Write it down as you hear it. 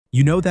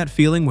You know that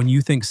feeling when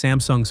you think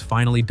Samsung's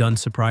finally done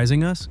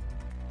surprising us?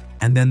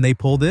 And then they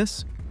pull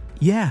this?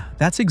 Yeah,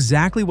 that's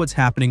exactly what's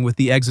happening with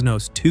the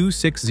Exynos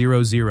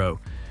 2600.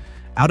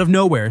 Out of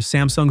nowhere,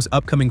 Samsung's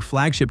upcoming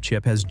flagship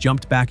chip has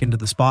jumped back into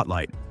the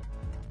spotlight.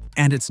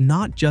 And it's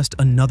not just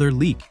another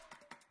leak.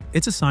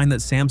 It's a sign that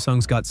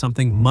Samsung's got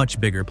something much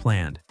bigger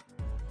planned.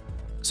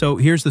 So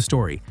here's the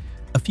story.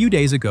 A few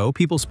days ago,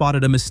 people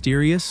spotted a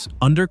mysterious,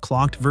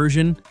 underclocked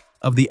version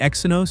of the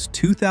Exynos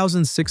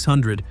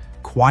 2600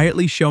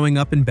 quietly showing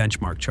up in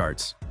benchmark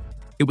charts.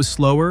 It was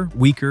slower,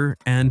 weaker,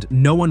 and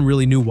no one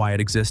really knew why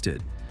it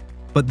existed.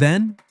 But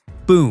then,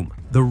 boom,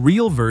 the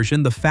real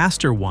version, the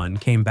faster one,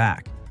 came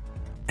back.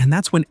 And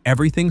that's when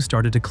everything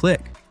started to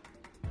click.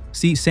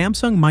 See,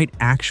 Samsung might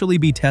actually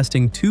be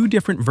testing two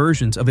different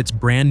versions of its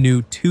brand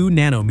new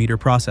 2nm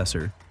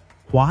processor.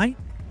 Why?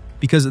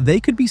 Because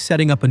they could be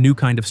setting up a new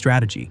kind of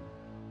strategy.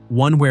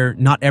 One where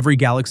not every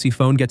Galaxy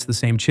phone gets the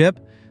same chip,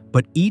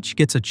 but each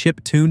gets a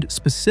chip tuned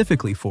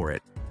specifically for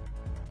it.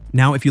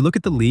 Now, if you look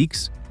at the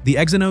leaks, the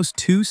Exynos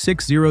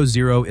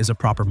 2600 is a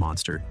proper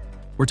monster.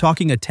 We're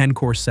talking a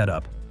 10-core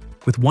setup,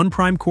 with one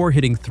prime core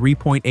hitting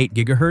 3.8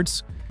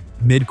 GHz,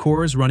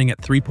 mid-cores running at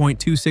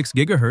 3.26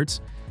 GHz,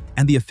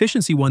 and the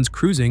efficiency ones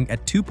cruising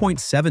at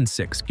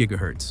 2.76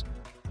 GHz.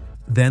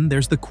 Then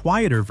there's the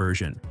quieter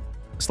version,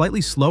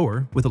 slightly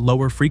slower with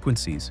lower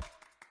frequencies.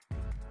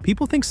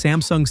 People think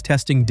Samsung's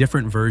testing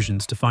different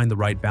versions to find the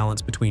right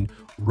balance between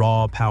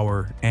raw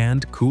power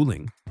and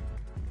cooling.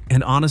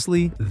 And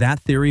honestly, that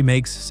theory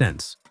makes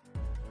sense.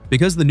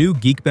 Because the new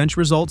Geekbench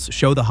results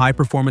show the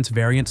high-performance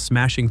variant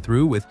smashing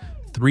through with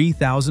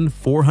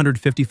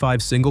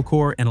 3,455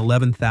 single-core and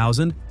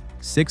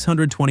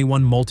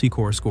 11,621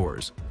 multi-core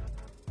scores.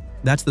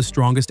 That's the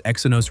strongest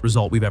Exynos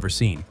result we've ever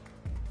seen.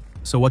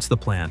 So what's the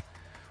plan?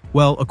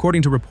 Well,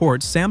 according to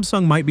reports,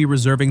 Samsung might be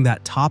reserving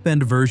that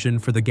top-end version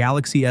for the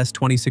Galaxy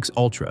S26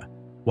 Ultra,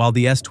 while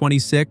the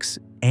S26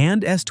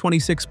 and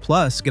S26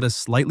 Plus get a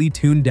slightly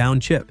tuned-down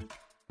chip.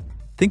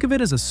 Think of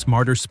it as a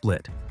smarter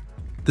split.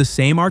 The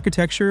same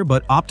architecture,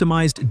 but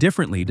optimized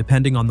differently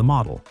depending on the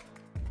model.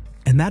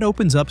 And that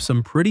opens up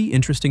some pretty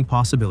interesting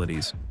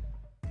possibilities.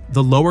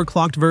 The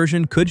lower-clocked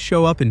version could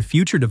show up in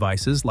future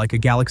devices like a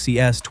Galaxy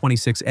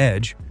S26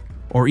 Edge,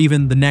 or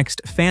even the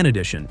next Fan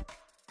Edition,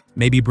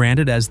 maybe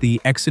branded as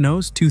the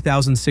Exynos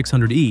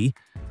 2600E,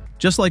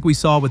 just like we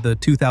saw with the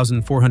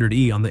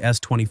 2400E on the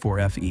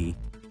S24 FE.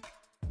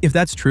 If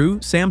that's true,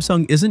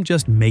 Samsung isn't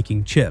just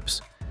making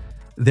chips.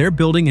 They're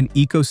building an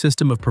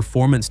ecosystem of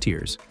performance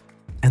tiers,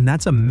 and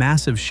that's a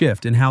massive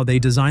shift in how they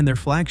design their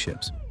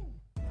flagships.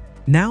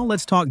 Now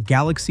let's talk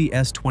Galaxy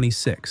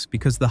S26,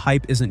 because the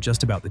hype isn't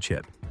just about the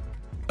chip.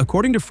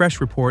 According to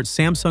fresh reports,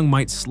 Samsung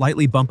might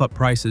slightly bump up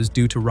prices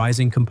due to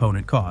rising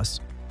component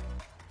costs.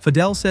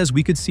 Fidel says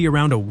we could see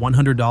around a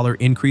 $100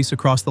 increase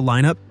across the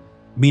lineup,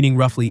 meaning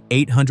roughly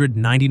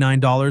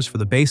 $899 for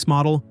the base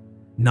model,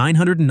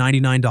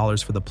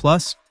 $999 for the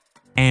Plus,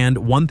 and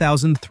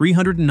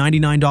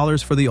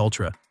 $1,399 for the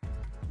Ultra.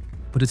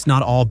 But it's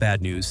not all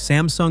bad news.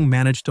 Samsung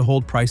managed to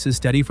hold prices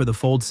steady for the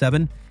Fold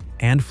 7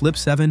 and Flip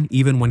 7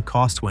 even when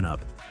costs went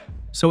up.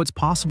 So it's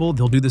possible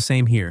they'll do the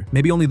same here,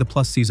 maybe only the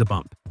Plus sees a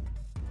bump.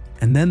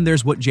 And then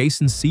there's what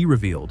Jason C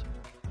revealed.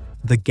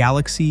 The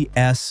Galaxy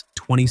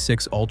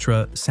S26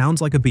 Ultra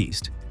sounds like a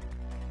beast.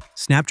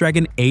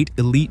 Snapdragon 8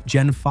 Elite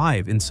Gen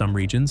 5 in some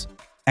regions,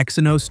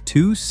 Exynos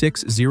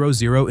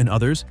 2600 in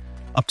others,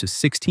 up to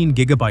 16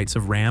 GB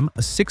of RAM,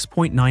 a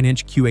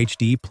 6.9-inch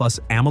QHD plus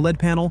AMOLED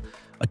panel,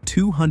 a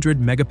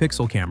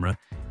 200-megapixel camera,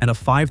 and a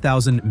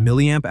 5,000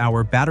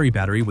 mAh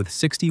battery with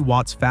 60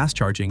 watts fast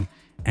charging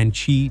and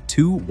Qi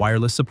 2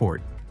 wireless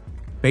support.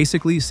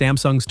 Basically,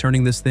 Samsung's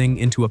turning this thing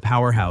into a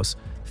powerhouse,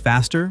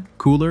 faster,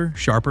 cooler,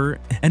 sharper,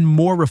 and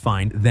more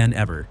refined than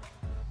ever.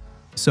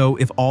 So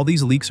if all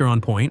these leaks are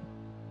on point,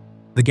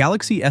 the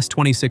Galaxy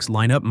S26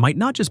 lineup might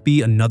not just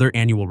be another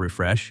annual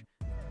refresh,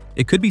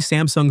 it could be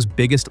Samsung's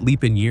biggest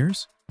leap in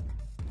years.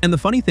 And the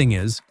funny thing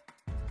is,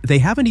 they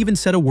haven't even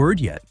said a word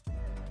yet.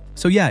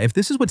 So yeah, if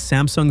this is what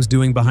Samsung's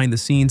doing behind the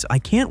scenes, I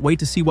can't wait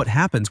to see what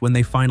happens when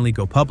they finally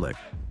go public.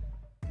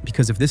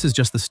 Because if this is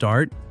just the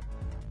start,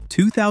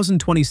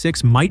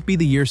 2026 might be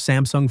the year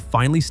Samsung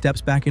finally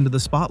steps back into the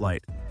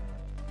spotlight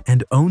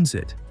and owns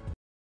it.